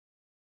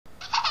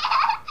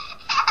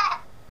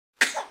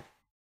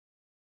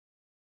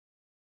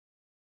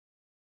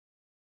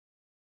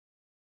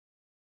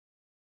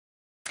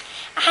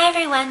Hi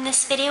everyone,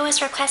 this video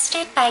was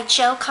requested by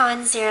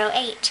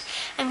JoeCon08.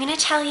 I'm going to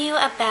tell you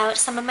about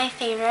some of my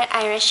favorite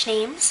Irish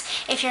names.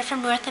 If you're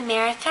from North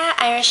America,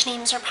 Irish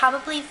names are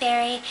probably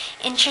very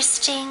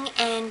interesting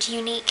and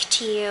unique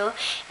to you,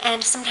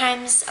 and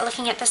sometimes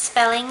looking at the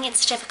spelling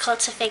it's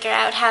difficult to figure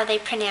out how they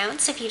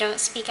pronounce if you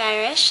don't speak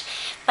Irish.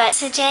 But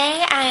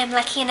today I am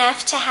lucky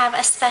enough to have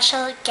a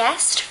special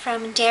guest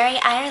from Derry,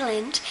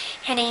 Ireland.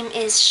 Her name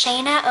is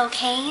Shayna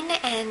O'Kane,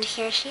 and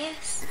here she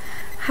is.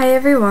 Hi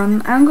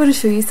everyone, I'm going to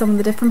show you some of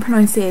the different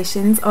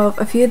pronunciations of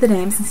a few of the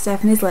names in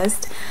Stephanie's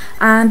list,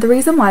 and the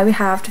reason why we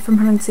have different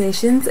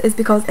pronunciations is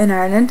because in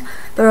Ireland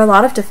there are a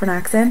lot of different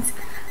accents,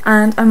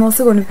 and I'm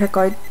also going to pick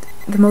out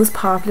the most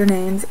popular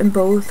names in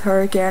both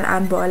her girl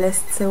and boy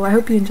lists, so I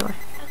hope you enjoy.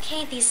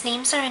 Okay, these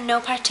names are in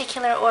no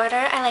particular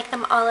order. I like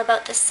them all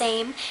about the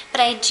same, but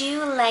I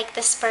do like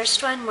this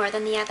first one more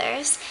than the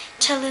others.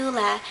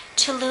 Tallulah.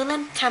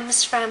 Tallulah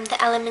comes from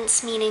the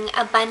elements meaning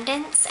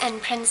abundance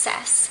and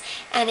princess,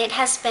 and it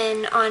has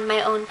been on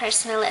my own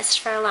personal list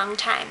for a long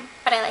time,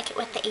 but I like it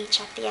with the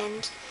H at the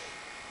end.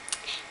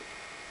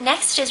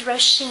 Next is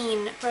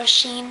Roisin.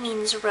 Roisin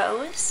means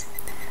rose.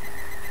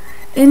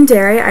 In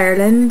Derry,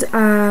 Ireland,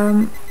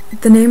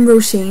 the name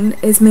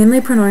Roisin is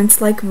mainly pronounced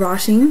like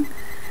Roisin,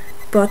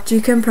 but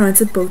you can pronounce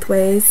it both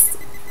ways,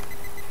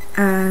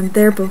 and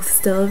they're both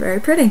still very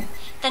pretty.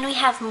 Then we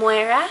have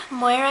Moira.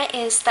 Moira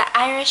is the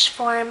Irish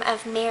form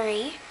of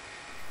Mary.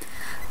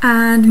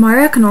 And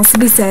Moira can also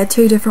be said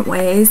two different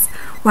ways.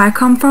 Where I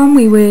come from,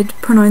 we would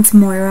pronounce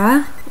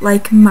Moira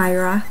like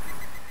Myra.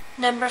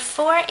 Number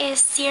 4 is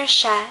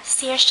Saoirse.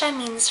 Saoirse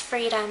means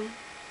freedom.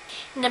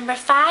 Number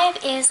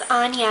 5 is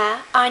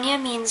Anya. Anya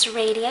means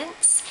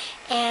radiance,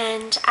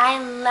 and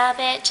I love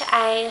it.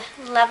 I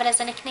love it as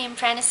a nickname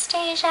for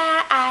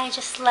Anastasia. I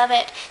just love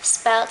it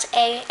spelt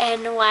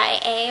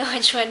A-N-Y-A,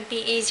 which would be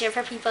easier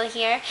for people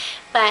here,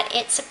 but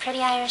it's a pretty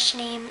Irish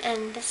name,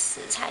 and this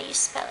is how you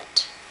spell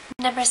it.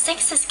 Number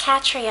 6 is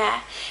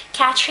Catria.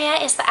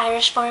 Catria is the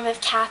Irish form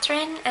of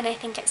Catherine, and I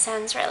think it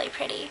sounds really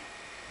pretty.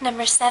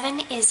 Number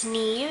 7 is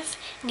Niamh.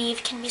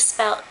 Niamh can be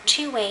spelt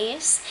two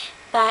ways,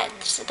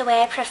 but the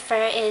way I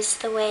prefer is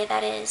the way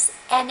that is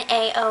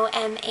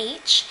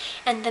Naomh,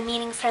 and the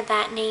meaning for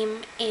that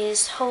name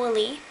is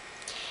holy,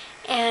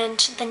 and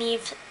the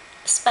Niamh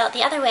spelled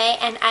the other way,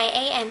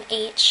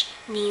 Niamh,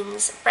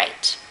 means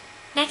bright.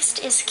 Next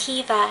is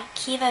Kiva.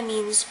 Kiva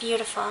means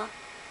beautiful.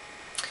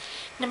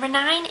 Number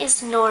 9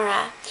 is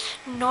Nora.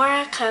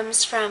 Nora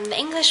comes from the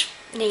English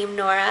name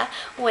Nora,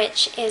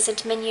 which is a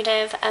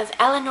diminutive of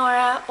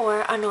Eleonora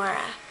or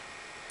Honora.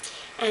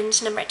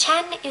 And number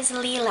 10 is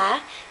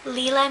Leela.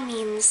 Leela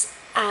means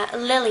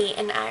lily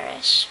in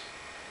Irish.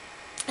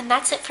 And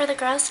that's it for the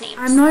girls' names.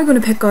 I'm now going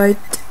to pick out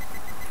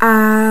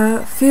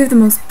a few of the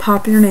most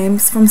popular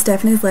names from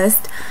Stephanie's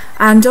list,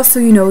 and just so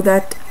you know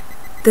that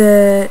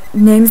the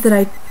names that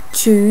I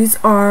choose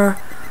are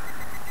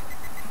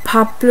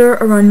popular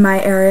around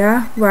my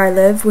area where I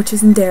live, which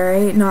is in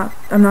Derry.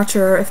 I'm not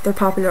sure if they're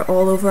popular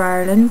all over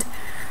Ireland.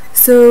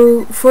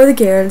 So for the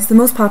girls, the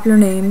most popular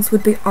names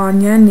would be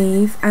Anya,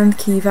 Niamh and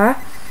Kiva.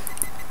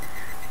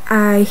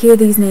 I hear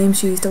these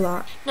names used a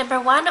lot. Number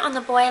 1 on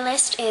the boy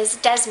list is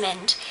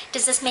Desmond.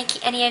 Does this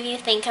make any of you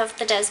think of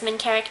the Desmond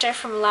character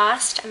from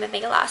Lost? I'm a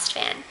big Lost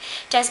fan.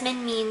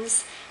 Desmond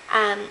means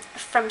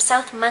from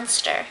South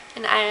Munster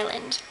in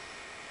Ireland.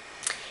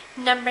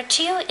 Number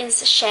 2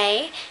 is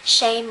Shay.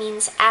 Shay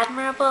means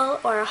admirable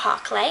or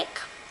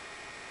hawk-like.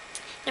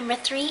 Number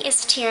 3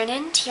 is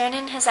Tiernan.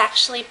 Tiernan has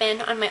actually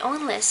been on my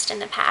own list in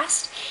the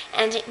past,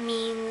 and it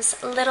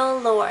means little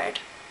lord.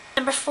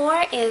 Number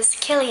 4 is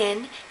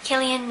Killian.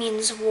 Killian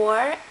means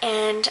war,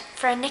 and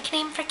for a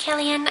nickname for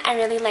Killian, I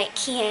really like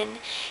Cian.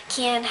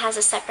 Cian has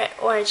a separate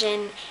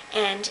origin,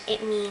 and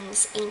it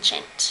means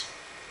ancient.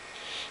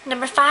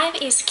 Number 5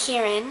 is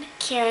Kieran.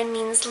 Kieran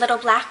means little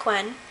black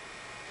one,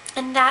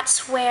 and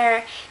that's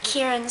where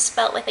Kieran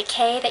spelt with a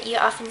K that you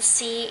often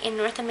see in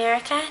North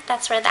America.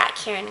 That's where that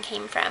Kieran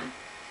came from.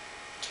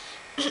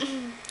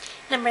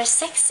 Number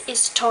 6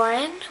 is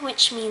Torin,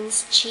 which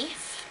means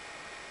chief.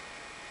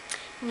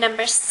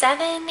 Number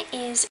 7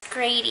 is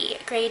Grady.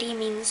 Grady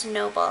means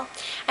noble.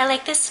 I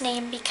like this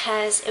name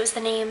because it was the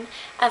name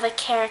of a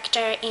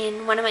character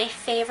in one of my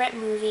favorite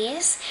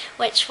movies,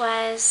 which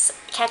was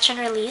Catch and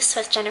Release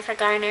with Jennifer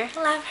Garner.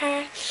 Love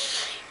her.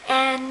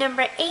 And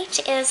number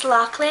 8 is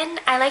Lachlan.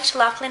 I liked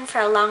Lachlan for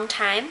a long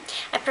time.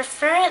 I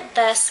prefer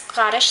the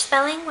Scottish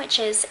spelling, which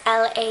is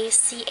Lachlan,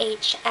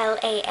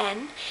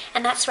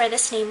 and that's where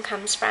this name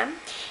comes from.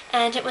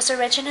 And it was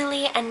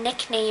originally a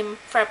nickname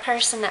for a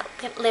person that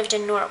lived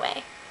in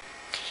Norway.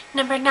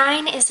 Number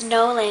 9 is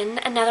Nolan,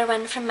 another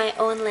one from my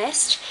own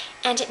list,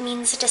 and it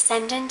means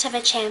descendant of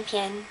a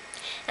champion.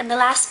 And the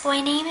last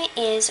boy name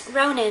is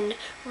Ronan.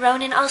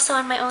 Ronan, also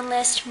on my own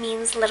list,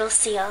 means little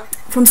seal.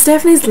 From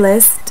Stephanie's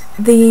list,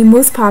 the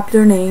most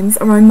popular names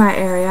around my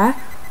area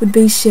would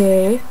be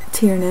Shay,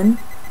 Tiernan,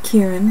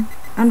 Kieran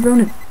and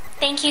Ronan.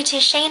 Thank you to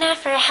Shayna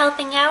for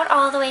helping out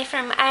all the way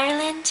from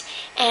Ireland,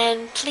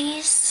 and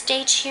please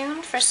stay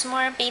tuned for some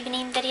more baby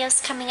name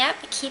videos coming up.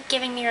 Keep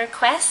giving me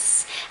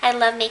requests. I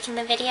love making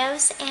the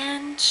videos,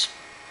 and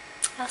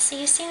I'll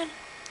see you soon.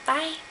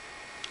 Bye.